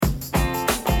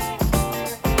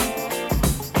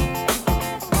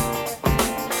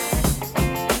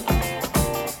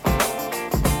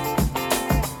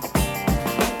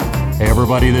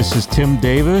everybody. This is Tim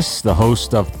Davis, the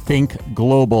host of Think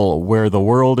Global, where the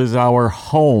world is our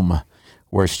home,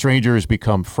 where strangers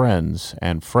become friends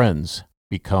and friends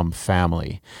become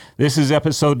family. This is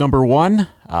episode number 1,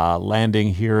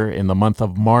 landing here in the month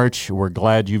of March. We're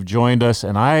glad you've joined us,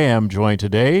 and I am joined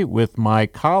today with my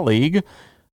colleague,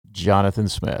 Jonathan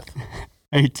Smith.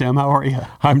 Hey, Tim, how are you?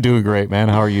 I'm doing great, man.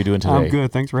 How are you doing today? I'm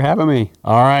good. Thanks for having me.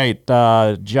 All right,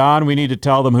 John, we need to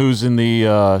tell them who's in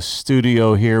the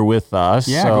studio here with us.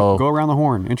 Yeah, so, go around the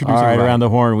horn. Introduce all right, everybody. around the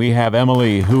horn, we have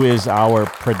Emily, who is our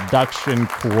production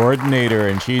coordinator,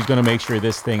 and she's going to make sure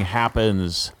this thing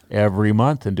happens every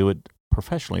month and do it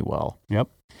professionally well. Yep.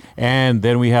 And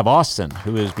then we have Austin,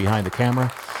 who is behind the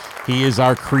camera. He is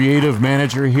our creative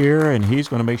manager here, and he's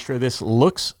going to make sure this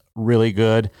looks really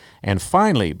good. And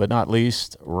finally, but not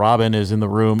least, Robin is in the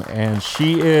room, and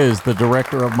she is the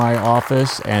director of my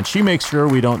office, and she makes sure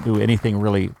we don't do anything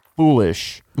really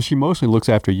foolish. She mostly looks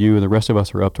after you, and the rest of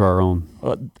us are up to our own.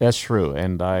 That's true,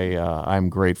 and I'm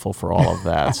grateful for all of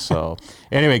that. So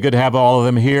anyway, good to have all of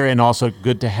them here, and also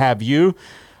good to have you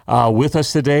with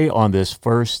us today on this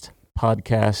first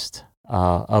podcast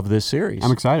of this series.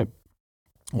 I'm excited.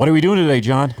 What are we doing today,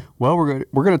 John? Well, we're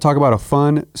going to talk about a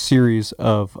fun series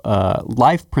of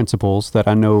life principles that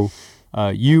I know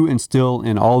you instill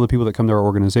in all the people that come to our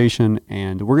organization,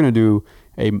 and we're going to do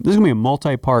this is going to be a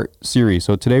multi-part series.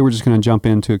 So today we're just going to jump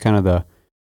into kind of the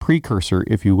precursor,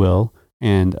 if you will,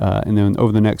 and then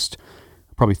over the next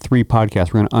probably 3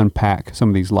 podcasts, we're going to unpack some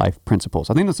of these life principles.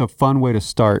 I think that's a fun way to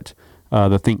start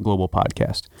the Think Global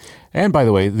podcast. And by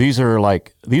the way, these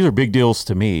are big deals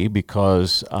to me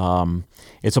because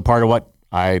it's a part of what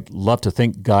I love to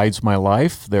think guides my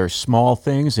life. They're small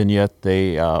things, and yet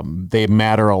they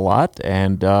matter a lot,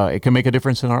 and it can make a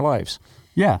difference in our lives.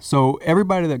 Yeah. So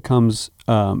everybody that comes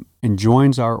and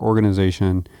joins our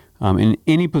organization in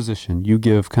any position, you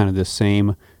give kind of the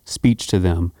same speech to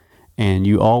them, and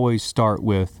you always start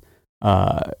with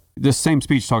this same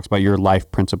speech talks about your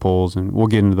life principles, and we'll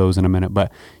get into those in a minute.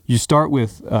 But you start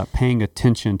with paying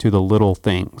attention to the little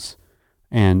things.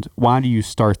 And why do you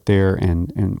start there,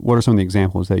 and what are some of the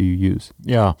examples that you use?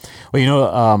 Yeah.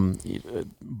 Well,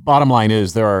 bottom line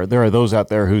is there are those out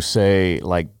there who say,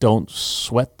 like, don't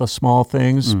sweat the small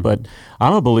things, Mm-hmm. but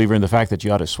I'm a believer in the fact that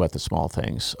you ought to sweat the small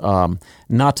things,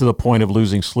 not to the point of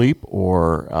losing sleep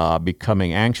or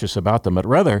becoming anxious about them, but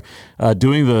rather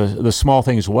doing the small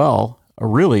things well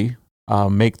really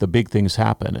make the big things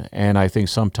happen. And I think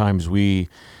sometimes we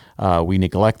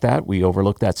neglect that. We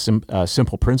overlook that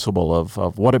simple principle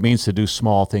of what it means to do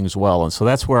small things well. And so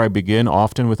that's where I begin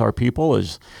often with our people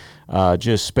is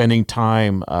just spending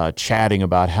time chatting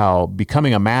about how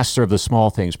becoming a master of the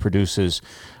small things produces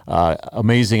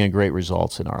amazing and great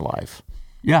results in our life.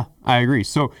 Yeah, I agree.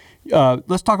 So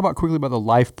let's talk quickly about the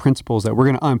life principles that we're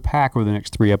going to unpack over the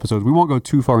next 3 episodes. We won't go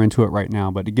too far into it right now,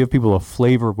 but to give people a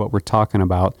flavor of what we're talking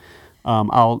about,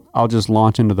 I'll just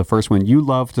launch into the first one. You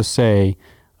love to say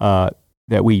that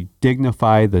we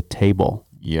dignify the table.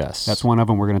 Yes. That's one of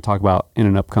them we're going to talk about in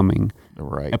an upcoming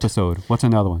episode. What's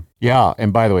another one? Yeah,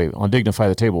 and by the way, on Dignify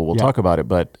the Table, we'll talk about it,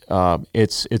 but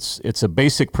it's a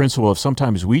basic principle of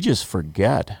sometimes we just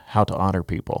forget how to honor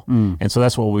people. And so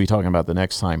that's what we'll be talking about the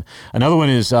next time. Another one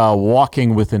is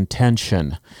walking with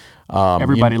intention.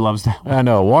 Everybody loves that one. I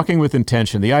know, walking with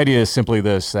intention. The idea is simply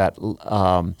this, that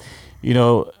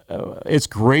it's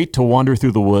great to wander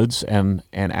through the woods and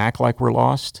act like we're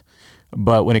lost.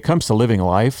 But when it comes to living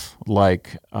life,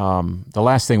 like the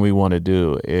last thing we want to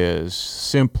do is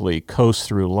simply coast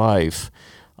through life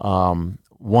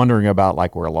wondering about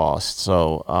like we're lost.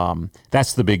 So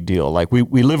that's the big deal. Like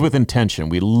we live with intention.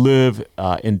 We live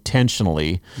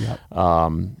intentionally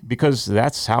because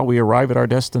that's how we arrive at our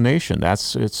destination.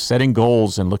 It's setting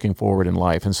goals and looking forward in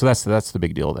life. And so that's the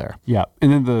big deal there. Yeah.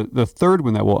 And then the third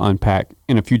one that we'll unpack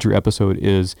in a future episode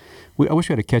is, I wish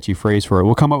we had a catchy phrase for it.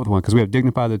 We'll come up with one because we have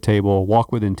dignify the table,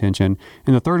 walk with intention.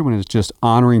 And the third one is just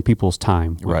honoring people's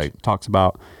time, which talks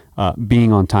about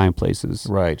being on time places.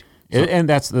 Right. And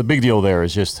that's the big deal there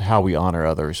is just how we honor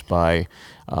others by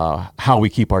how we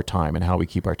keep our time and how we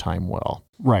keep our time well.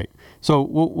 Right. So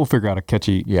we'll figure out a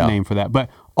catchy name for that. But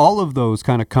all of those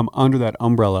kind of come under that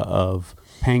umbrella of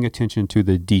paying attention to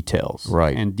the details.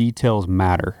 Right. And details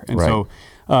matter. And so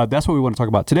that's what we want to talk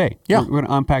about today. Yeah. We're going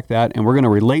to unpack that, and we're going to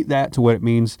relate that to what it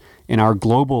means in our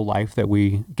global life that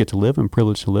we get to live and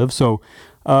privilege to live. So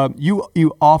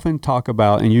you often talk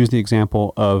about and use the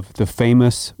example of the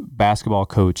famous basketball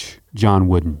coach, John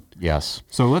Wooden. Yes.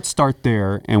 So let's start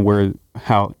there and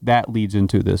how that leads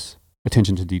into this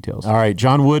attention to details. All right.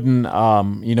 John Wooden,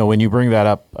 when you bring that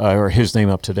up, or his name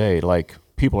up today, like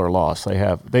people are lost.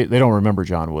 They don't remember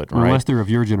John Wooden, right? Unless they're of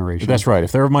your generation. That's right.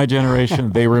 If they're of my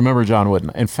generation, they remember John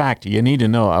Wooden. In fact, you need to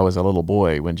know I was a little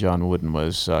boy when John Wooden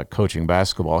was coaching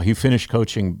basketball. He finished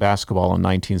coaching basketball in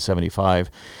 1975,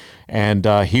 and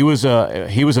he was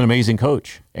an amazing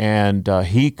coach. And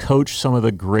he coached some of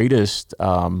the greatest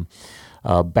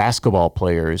basketball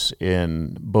players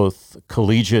in both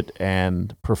collegiate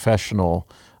and professional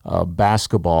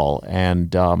basketball,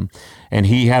 and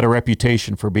he had a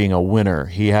reputation for being a winner.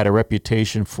 He had a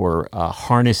reputation for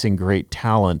harnessing great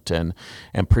talent and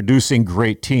producing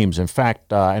great teams. In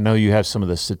fact, I know you have some of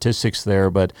the statistics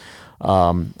there, but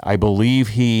I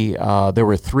believe there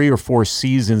were 3 or 4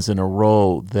 seasons in a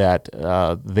row that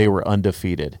they were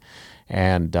undefeated.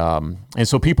 And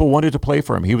so people wanted to play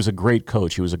for him. He was a great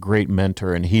coach. He was a great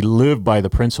mentor, and he lived by the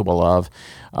principle of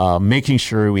making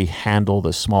sure we handle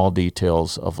the small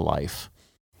details of life.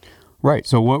 Right.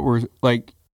 So what we're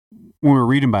like when we're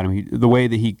reading about him, the way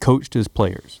that he coached his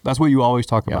players. That's what you always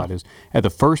talk about is at the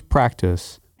first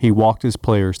practice, he walked his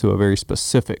players through a very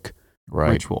specific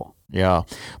ritual. Yeah.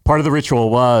 Part of the ritual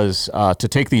was to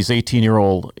take these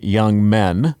 18-year-old young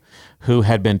men who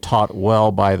had been taught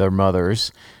well by their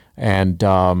mothers and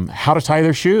how to tie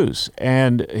their shoes.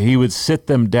 And he would sit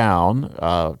them down,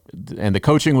 and the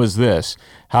coaching was this: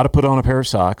 how to put on a pair of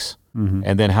socks,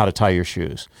 and then how to tie your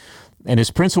shoes. And his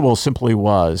principle simply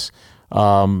was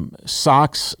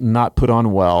socks not put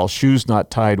on well, shoes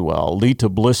not tied well, lead to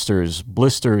blisters.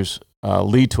 Blisters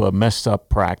lead to a messed up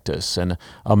practice, and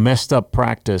a messed up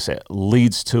practice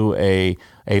leads to a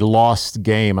lost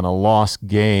game, and a lost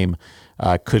game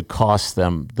could cost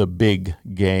them the big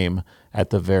game at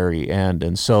the very end.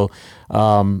 And so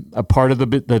a part of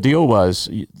the deal was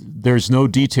there's no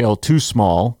detail too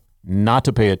small not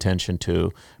to pay attention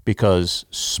to, because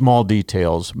small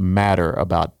details matter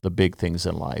about the big things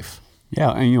in life.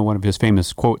 Yeah, and one of his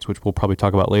famous quotes, which we'll probably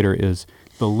talk about later, is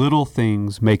the little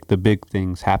things make the big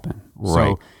things happen.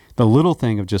 Right. So the little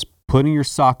thing of just putting your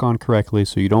sock on correctly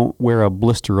so you don't wear a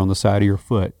blister on the side of your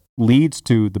foot leads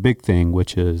to the big thing,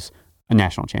 which is a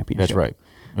national championship. That's right.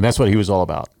 And that's what he was all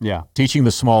about. Yeah. Teaching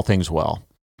the small things well.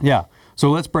 Yeah. So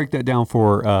let's break that down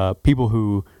for people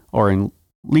who are in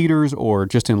leaders or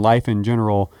just in life in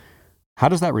general. How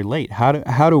does that relate?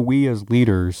 How do we as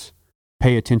leaders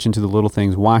pay attention to the little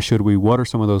things? Why should we? What are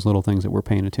some of those little things that we're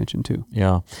paying attention to?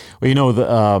 Yeah.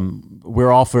 Well,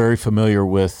 we're all very familiar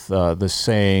with the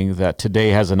saying that today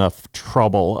has enough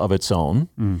trouble of its own,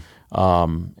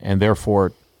 and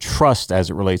therefore trust as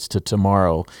it relates to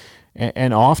tomorrow.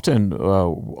 And often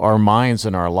our minds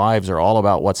and our lives are all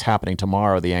about what's happening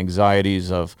tomorrow, the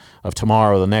anxieties of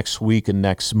tomorrow, the next week and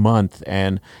next month.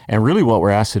 And really what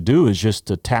we're asked to do is just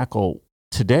to tackle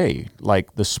today,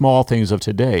 like the small things of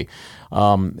today.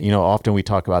 Often we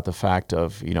talk about the fact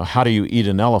of, how do you eat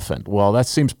an elephant? Well, that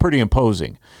seems pretty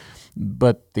imposing.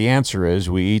 But the answer is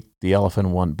we eat the elephant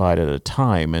one bite at a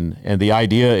time. And the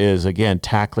idea is, again,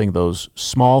 tackling those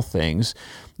small things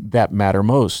that matter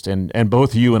most. And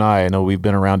both you and I know we've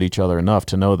been around each other enough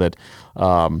to know that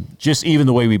just even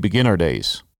the way we begin our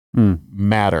days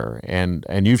matter.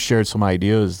 And you've shared some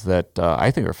ideas that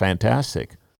I think are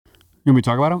fantastic. You want me to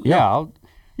talk about them? Yeah.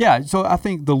 Yeah. So I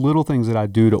think the little things that I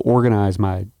do to organize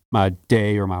my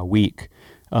day or my week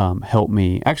help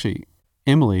me. Actually,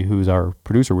 Emily, who's our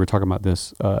producer, we were talking about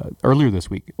this earlier this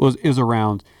week, is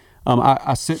around.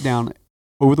 I sit down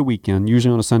over the weekend,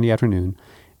 usually on a Sunday afternoon,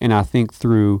 and I think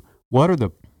through what are the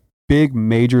big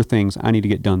major things I need to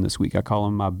get done this week. I call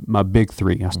them my big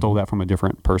three. I stole that from a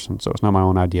different person, so it's not my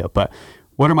own idea. But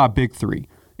what are my big three?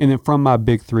 And then from my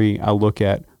big three, I look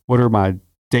at what are my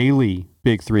daily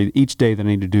big three each day that I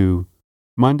need to do.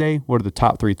 Monday, what are the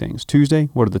top 3 things? Tuesday,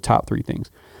 what are the top 3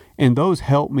 things? And those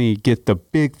help me get the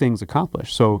big things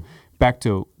accomplished. So back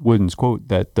to Wooden's quote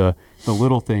that the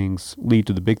little things lead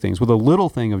to the big things. Well, the little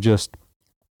thing of just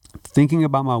thinking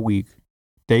about my week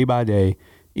day by day,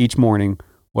 each morning,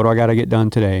 what do I got to get done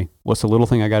today? What's the little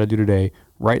thing I got to do today?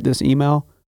 Write this email,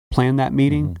 plan that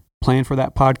meeting, plan for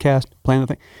that podcast, plan the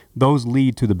thing. Those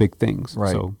lead to the big things.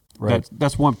 Right. So Right.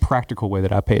 That's one practical way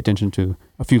that I pay attention to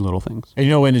a few little things.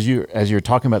 And when as you're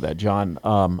talking about that, John,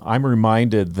 I'm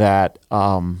reminded that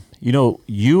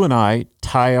you and I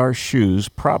tie our shoes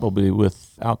probably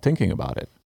without thinking about it.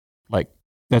 Like,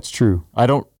 that's true. I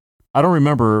don't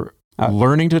remember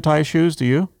learning to tie shoes. Do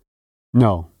you?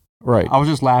 No. Right. I was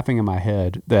just laughing in my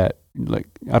head that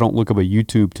I don't look up a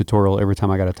YouTube tutorial every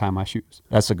time I got to tie my shoes.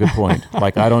 That's a good point.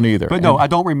 I don't either. But no, I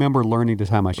don't remember learning to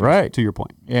tie my shoes. Right. To your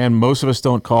point. And most of us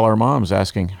don't call our moms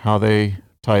asking how they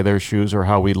tie their shoes or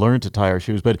how we learn to tie our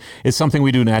shoes, but it's something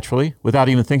we do naturally without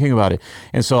even thinking about it.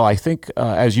 And so I think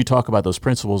as you talk about those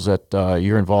principles that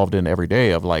you're involved in every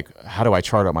day of like, how do I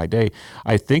chart out my day?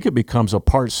 I think it becomes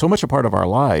so much a part of our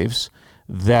lives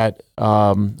that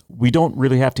we don't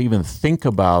really have to even think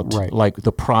about like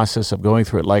the process of going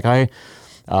through it. Like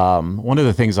one of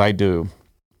the things I do,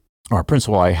 or a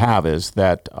principle I have, is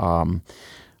that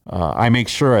I make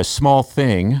sure a small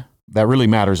thing that really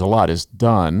matters a lot is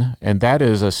done, and that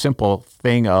is a simple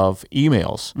thing of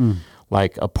emails.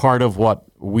 Like a part of what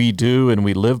we do and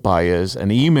we live by is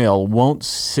an email won't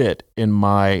sit in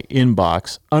my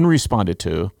inbox unresponded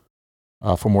to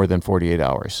for more than 48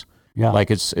 hours. Yeah. Like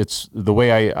it's the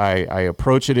way I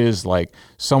approach it is like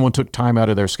someone took time out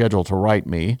of their schedule to write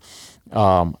me.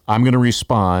 I'm going to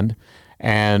respond,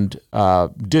 and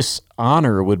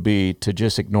dishonor would be to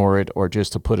just ignore it or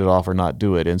just to put it off or not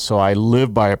do it. And so I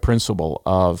live by a principle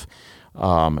of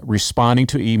responding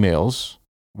to emails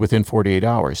within 48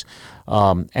 hours.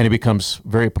 And it becomes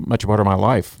very much a part of my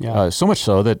life. Yeah. So much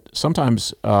so that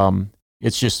sometimes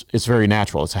it's very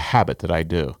natural. It's a habit that I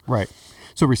do. Right.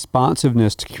 So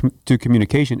responsiveness to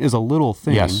communication is a little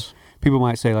thing. Yes. People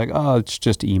might say like, oh, it's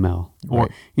just email. Or,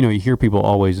 Right. you hear people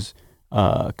always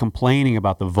complaining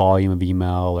about the volume of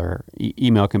email, or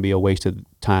email can be a waste of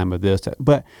time of this.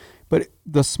 But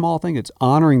the small thing, it's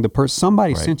honoring the person.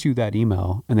 Somebody Right. sent you that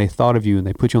email and they thought of you and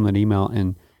they put you on that email,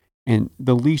 and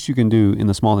the least you can do in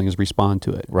the small thing is respond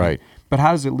to it. Right. But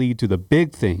how does it lead to the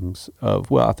big things of,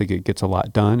 well, I think it gets a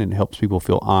lot done and helps people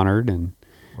feel honored, and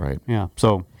Right. yeah.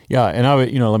 So Yeah, and I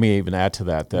would, let me even add to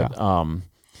that there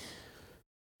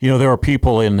are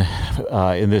people in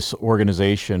this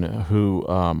organization who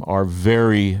are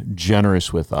very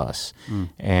generous with us,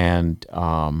 and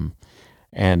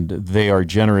they are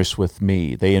generous with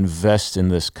me. They invest in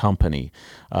this company.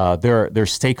 They're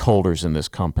stakeholders in this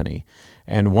company.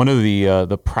 And one of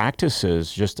the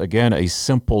practices, just again, a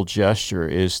simple gesture,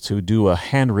 is to do a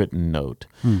handwritten note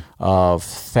of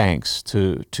thanks,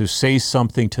 to say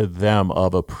something to them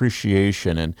of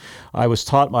appreciation. And I was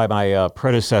taught by my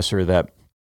predecessor that,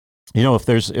 if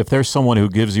there's someone who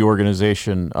gives the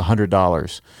organization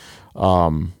 $100,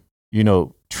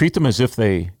 treat them as if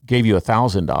they gave you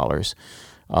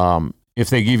 $1,000. If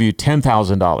they give you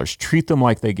 $10,000, treat them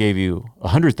like they gave you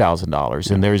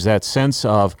 $100,000. And there's that sense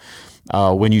of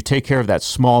when you take care of that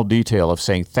small detail of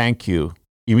saying thank you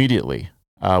immediately,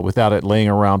 without it laying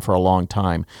around for a long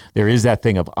time, there is that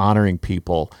thing of honoring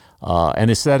people.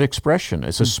 And it's that expression.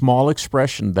 It's a small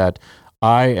expression that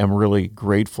I am really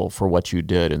grateful for what you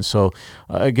did. And so,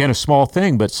 again, a small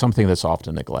thing, but something that's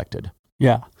often neglected.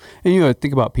 yeah. And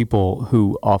think about people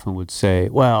who often would say,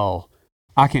 well,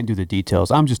 I can't do the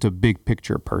details. I'm just a big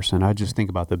picture person. I just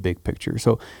think about the big picture.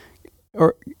 So,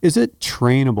 or is it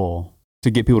trainable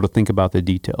to get people to think about the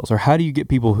details? Or how do you get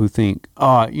people who think,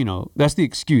 that's the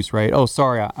excuse, right? Oh,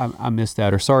 sorry, I missed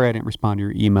that. Or sorry, I didn't respond to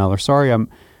your email. Or sorry,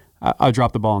 I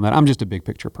dropped the ball on that. I'm just a big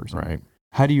picture person. Right.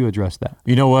 How do you address that?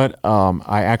 You know what?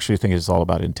 I actually think it's all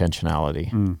about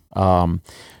intentionality.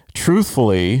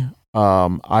 Truthfully,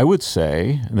 I would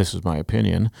say, and this is my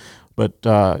opinion, but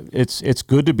it's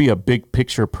good to be a big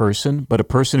picture person, but a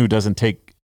person who doesn't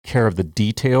take care of the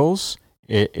details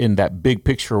in that big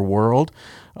picture world,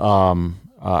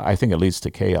 I think it leads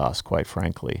to chaos, quite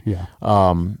frankly. Yeah.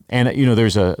 And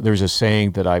there's a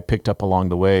saying that I picked up along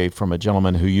the way from a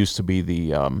gentleman who used to be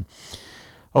the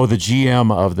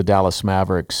GM of the Dallas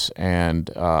Mavericks, and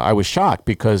I was shocked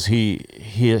because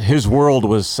his world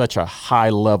was such a high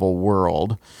level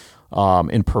world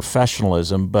in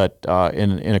professionalism. But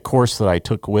in a course that I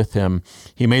took with him,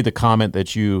 he made the comment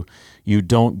that you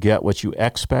don't get what you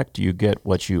expect, you get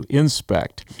what you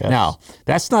inspect. Yes. Now,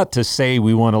 that's not to say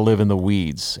we want to live in the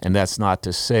weeds, and that's not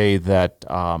to say that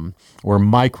we're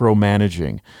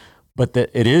micromanaging. But that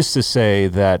it is to say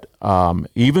that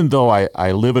even though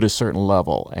I live at a certain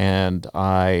level and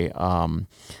I'm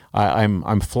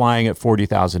flying at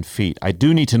 40,000 feet, I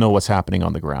do need to know what's happening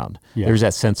on the ground. Yeah. There's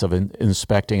that sense of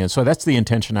inspecting, and so that's the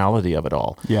intentionality of it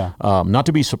all. Yeah. Not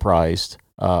to be surprised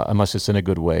unless it's in a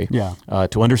good way. Yeah.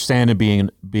 To understand and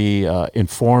be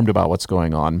informed about what's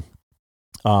going on.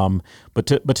 But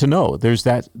to know there's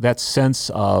that sense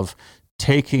of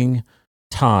taking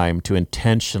time to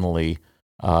intentionally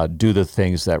do the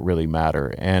things that really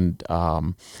matter. And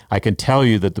I can tell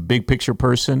you that the big picture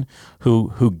person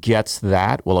who gets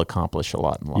that will accomplish a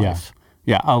lot in life.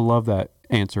 Yeah, I love that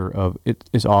answer of it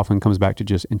is often comes back to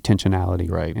just intentionality,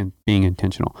 Right. and being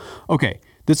intentional. Okay,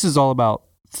 this is all about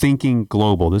thinking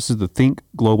global. This is the Think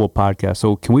Global podcast.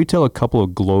 So can we tell a couple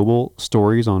of global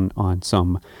stories on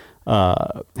some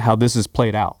how this is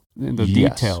played out, the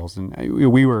Yes. details? And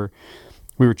we were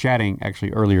we were chatting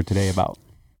actually earlier today about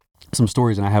some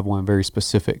stories, and I have one very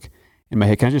specific in my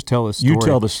head. Can I just tell this story? You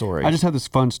tell the story. I just had this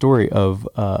fun story of,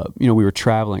 we were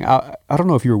traveling. I don't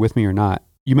know if you were with me or not.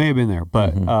 You may have been there,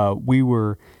 but we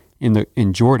were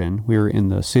in Jordan. We were in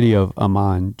the city of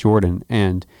Amman, Jordan,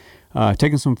 and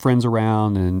taking some friends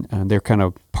around, and they're kind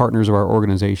of partners of our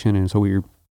organization. And so we were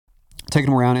taking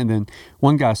them around, and then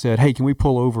one guy said, "Hey, can we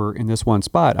pull over in this one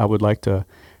spot? I would like to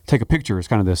take a picture." It's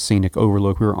kind of this scenic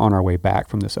overlook. We were on our way back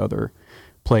from this other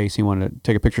place. He wanted to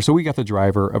take a picture. So we got the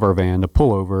driver of our van to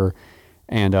pull over,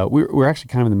 and we're actually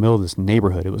kind of in the middle of this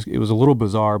neighborhood. It was a little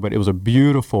bizarre, but it was a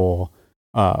beautiful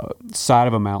side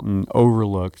of a mountain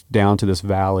overlooked down to this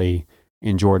valley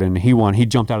in Jordan. He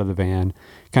jumped out of the van,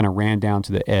 kind of ran down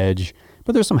to the edge,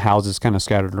 but there's some houses kind of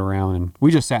scattered around, and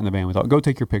we just sat in the van. We thought, go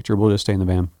take your picture. We'll just stay in the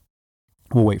van.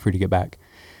 We'll wait for you to get back.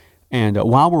 And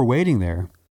while we're waiting there,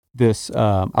 this,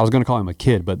 I was going to call him a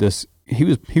kid, but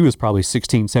he was probably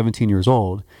 16, 17 years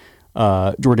old,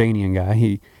 Jordanian guy.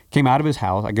 He came out of his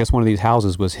house. I guess one of these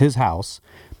houses was his house.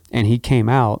 And he came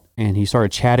out and he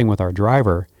started chatting with our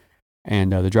driver.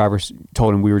 And the driver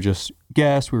told him we were just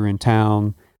guests. We were in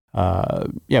town.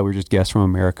 We were just guests from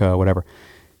America, whatever.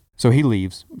 So he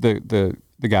leaves. The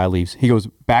guy leaves. He goes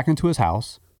back into his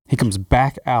house. He comes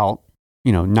back out,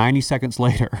 90 seconds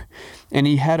later, and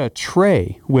he had a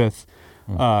tray with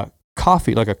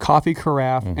coffee, like a coffee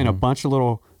carafe, and a bunch of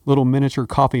little miniature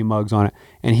coffee mugs on it.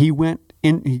 And he went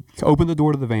in. He opened the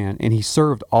door to the van, and he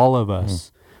served all of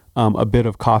us a bit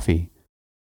of coffee,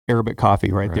 Arabic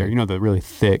coffee, right there. The really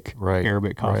thick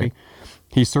Arabic coffee. Right.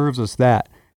 He serves us that.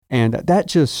 And that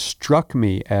just struck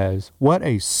me as what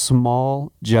a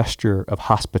small gesture of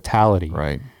hospitality.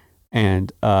 Right.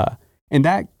 And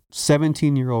that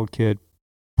 17-year-old kid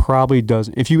probably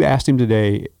doesn't, if you asked him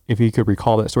today if he could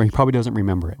recall that story, he probably doesn't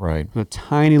remember it. Right. It's a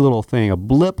tiny little thing, a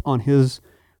blip on his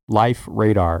life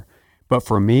radar. But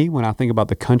for me, when I think about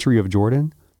the country of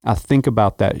Jordan, I think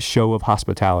about that show of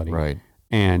hospitality. Right.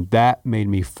 And that made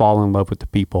me fall in love with the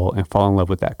people and fall in love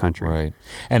with that country. Right.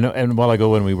 And while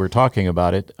ago when we were talking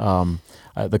about it,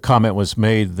 the comment was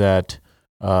made that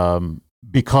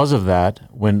because of that,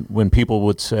 when people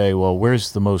would say, well,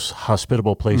 where's the most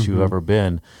hospitable place you've ever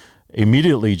been?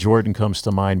 Immediately Jordan comes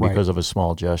to mind because of a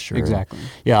small gesture. Exactly.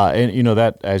 And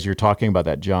that as you're talking about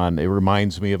that, John, it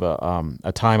reminds me of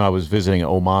a time I was visiting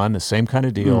Oman, the same kind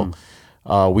of deal.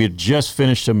 We had just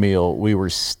finished a meal. We were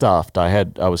stuffed. I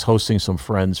was hosting some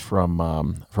friends from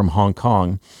Hong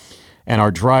Kong, and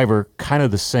our driver, kind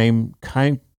of the same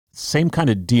kind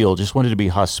of deal, just wanted to be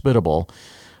hospitable.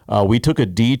 We took a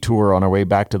detour on our way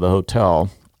back to the hotel,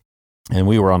 and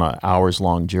we were on an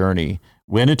hours-long journey.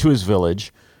 Went into his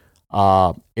village.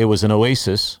 It was an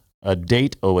oasis, a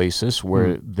date oasis,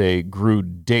 where they grew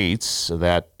dates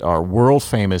that are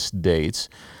world-famous dates.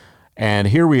 And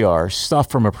here we are, stuffed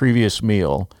from a previous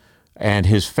meal, and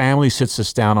his family sits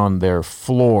us down on their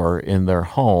floor in their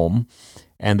home,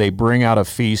 and they bring out a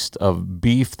feast of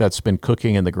beef that's been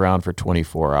cooking in the ground for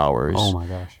 24 hours. Oh, my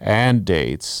gosh. And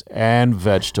dates, and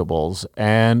vegetables,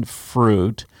 and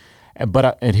fruit.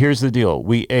 And here's the deal.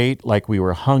 We ate like we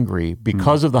were hungry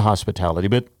because of the hospitality,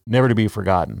 but never to be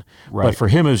forgotten. Right. But for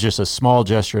him, it was just a small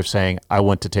gesture of saying, I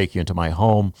want to take you into my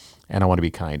home, and I want to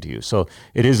be kind to you. So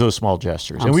it is those small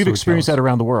gestures. And we've experienced that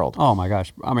around the world. Oh, my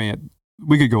gosh. I mean,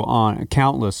 we could go on.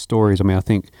 Countless stories. I mean, I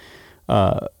think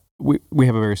we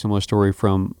have a very similar story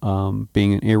from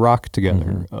being in Iraq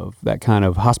together of that kind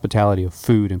of hospitality of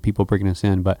food and people bringing us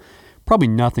in. But probably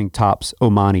nothing tops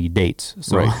Omani dates.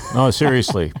 So. Right. No,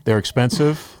 seriously. They're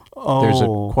expensive. There's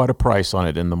quite a price on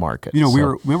it in the market. We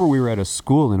were at a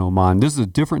school in Oman. This is a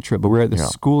different trip, but we were at the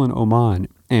school in Oman,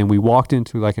 and we walked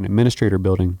into like an administrator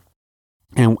building,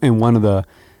 and one of the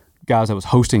guys that was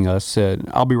hosting us said,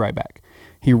 I'll be right back.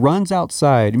 He runs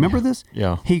outside. Remember this?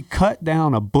 Yeah. He cut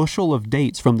down a bushel of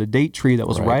dates from the date tree that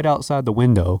was right outside the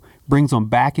window, brings them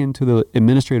back into the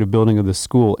administrative building of the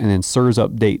school, and then serves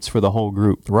up dates for the whole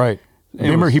group. Right.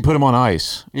 Remember, he put them on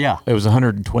ice. Yeah. It was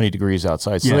 120 degrees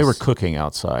outside, so they were cooking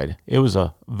outside. It was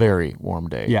a very warm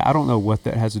day. Yeah, I don't know what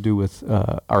that has to do with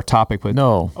our topic, but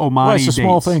Omani it's the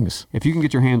small things. If you can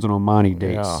get your hands on Omani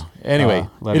dates. Yeah. Anyway,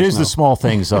 it is the small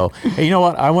things, though. Hey, you know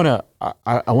what? I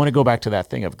want to go back to that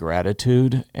thing of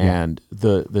gratitude and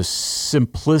the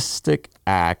simplistic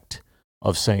act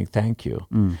of saying thank you.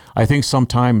 I think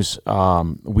sometimes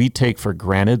we take for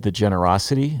granted the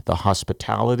generosity, the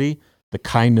hospitality, the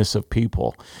kindness of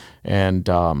people. And,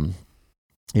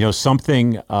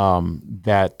 something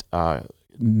that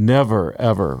never,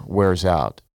 ever wears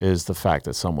out is the fact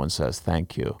that someone says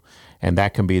thank you. And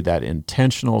that can be that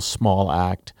intentional small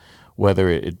act, whether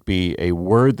it be a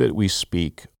word that we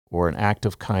speak or an act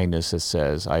of kindness that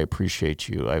says, I appreciate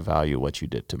you, I value what you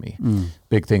did to me.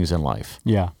 Big things in life.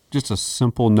 Yeah. Just a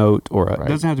simple note, or it Right.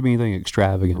 doesn't have to be anything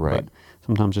extravagant, Right. but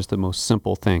sometimes just the most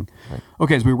simple thing. Right.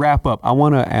 Okay, as we wrap up, I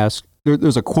want to ask,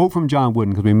 there's a quote from John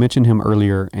Wooden, because we mentioned him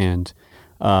earlier, and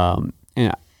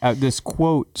this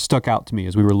quote stuck out to me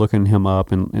as we were looking him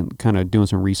up and kind of doing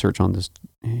some research on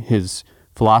his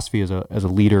philosophy as a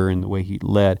leader and the way he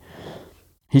led.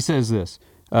 He says this,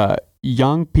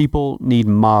 young people need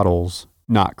models,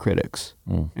 not critics.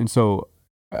 And so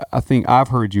I think I've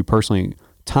heard you personally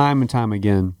time and time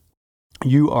again,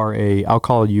 I'll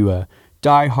call you a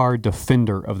diehard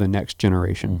defender of the next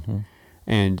generation.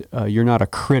 And you're not a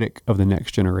critic of the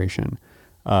next generation,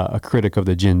 a critic of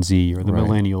the Gen Z or the Right.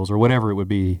 millennials or whatever it would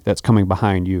be that's coming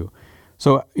behind you.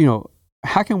 So,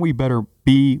 how can we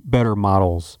be better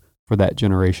models for that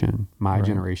generation, my Right.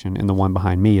 generation, and the one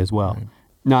behind me as well? Right.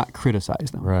 Not criticize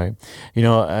them. Right.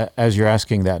 As you're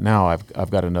asking that now,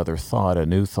 I've got another thought, a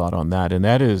new thought on that, and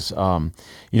that is,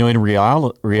 in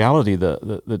reality,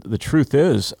 the truth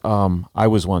is, I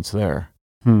was once there,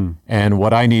 and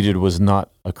what I needed was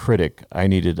not a critic. I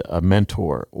needed a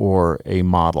mentor or a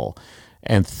model,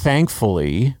 and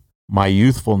thankfully, my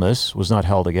youthfulness was not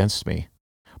held against me,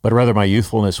 but rather my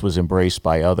youthfulness was embraced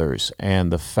by others,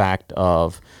 and the fact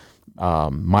of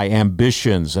my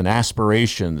ambitions and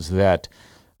aspirations that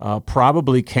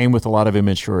probably came with a lot of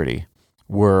immaturity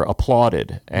were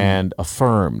applauded and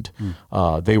affirmed.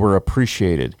 They were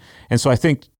appreciated. And so I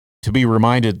think to be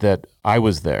reminded that I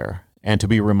was there and to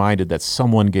be reminded that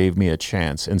someone gave me a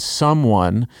chance and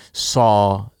someone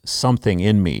saw something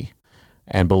in me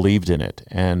and believed in it.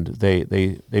 And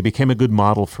they became a good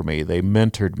model for me. They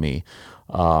mentored me.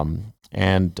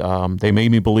 And they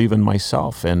made me believe in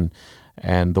myself and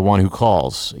the one who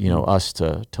calls, us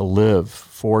to live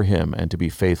for him and to be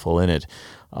faithful in it.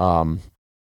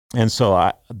 And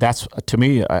so that's, to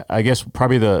me, I guess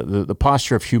probably the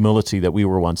posture of humility that we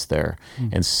were once there,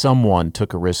 and someone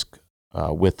took a risk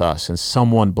with us, and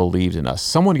someone believed in us.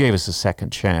 Someone gave us a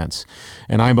second chance,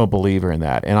 and I'm a believer in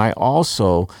that. And I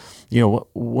also,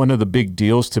 one of the big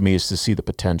deals to me is to see the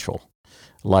potential.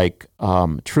 Like,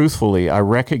 truthfully, I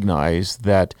recognize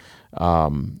that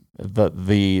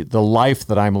the life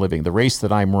that I'm living, the race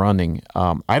that I'm running,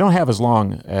 I don't have as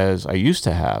long as I used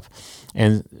to have,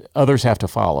 and others have to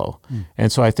follow.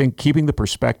 And so I think keeping the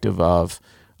perspective of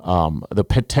the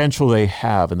potential they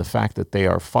have and the fact that they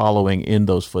are following in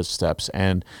those footsteps,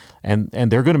 and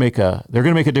they're going to make a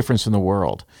difference in the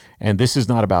world. And this is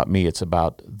not about me; it's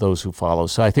about those who follow.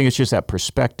 So I think it's just that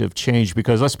perspective change,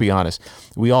 because let's be honest,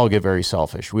 we all get very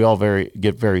selfish. We all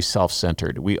get very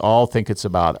self-centered. We all think it's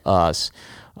about us.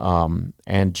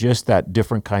 And just that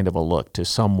different kind of a look to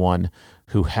someone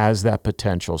who has that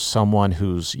potential, someone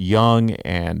who's young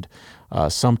and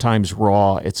sometimes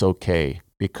raw. It's okay,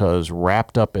 because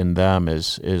wrapped up in them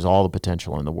is all the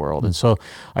potential in the world. And so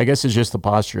I guess it's just the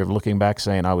posture of looking back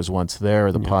saying I was once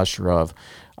there, the posture of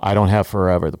I don't have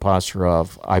forever, the posture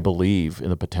of I believe in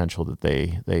the potential that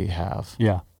they have.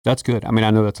 Yeah. That's good. I mean,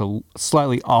 I know that's a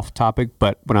slightly off topic,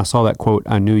 but when I saw that quote,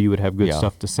 I knew you would have good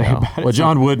stuff to say about it. Well,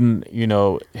 John Wooden,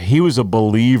 he was a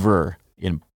believer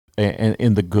in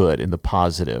the good, in the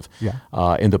positive,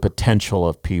 in the potential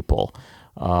of people.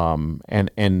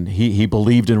 And he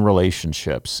believed in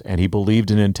relationships, and he believed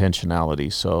in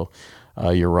intentionality. So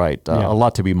you're right. A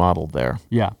lot to be modeled there.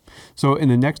 Yeah. So in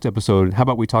the next episode, how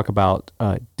about we talk about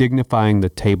dignifying the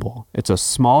table? It's a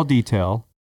small detail.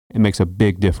 It makes a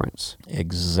big difference.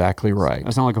 Exactly right.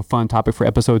 That sound like a fun topic for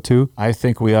episode 2? I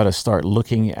think we ought to start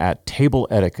looking at table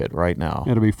etiquette right now.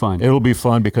 It'll be fun. It'll be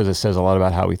fun because it says a lot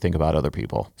about how we think about other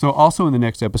people. So also in the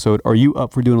next episode, are you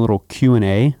up for doing a little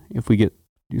Q&A if we do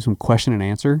some question and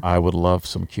answer? I would love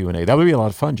some Q&A. That would be a lot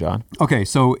of fun, John. Okay,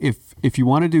 so if you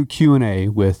want to do Q&A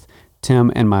with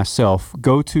Tim and myself,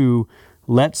 go to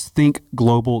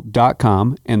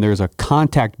letsthinkglobal.com, and there's a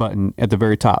contact button at the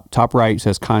very top right. It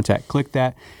says contact. Click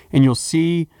that, and you'll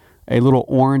see a little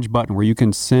orange button where you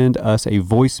can send us a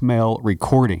voicemail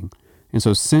recording. And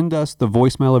so send us the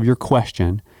voicemail of your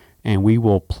question, and we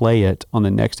will play it on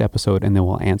the next episode, and then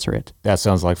we'll answer it. That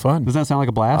sounds like fun. Does that sound like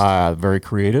a blast? Very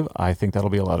creative. I think that'll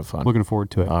be a lot of fun. Looking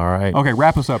forward to it. All right. Okay,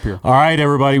 wrap us up here. All right,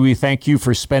 everybody. We thank you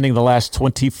for spending the last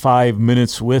 25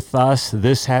 minutes with us.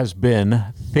 This has been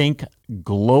Think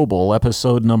Global,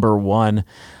 episode number 1,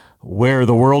 where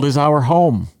the world is our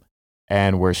home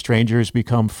and where strangers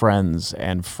become friends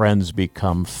and friends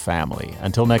become family.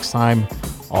 Until next time,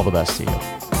 all the best to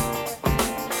you.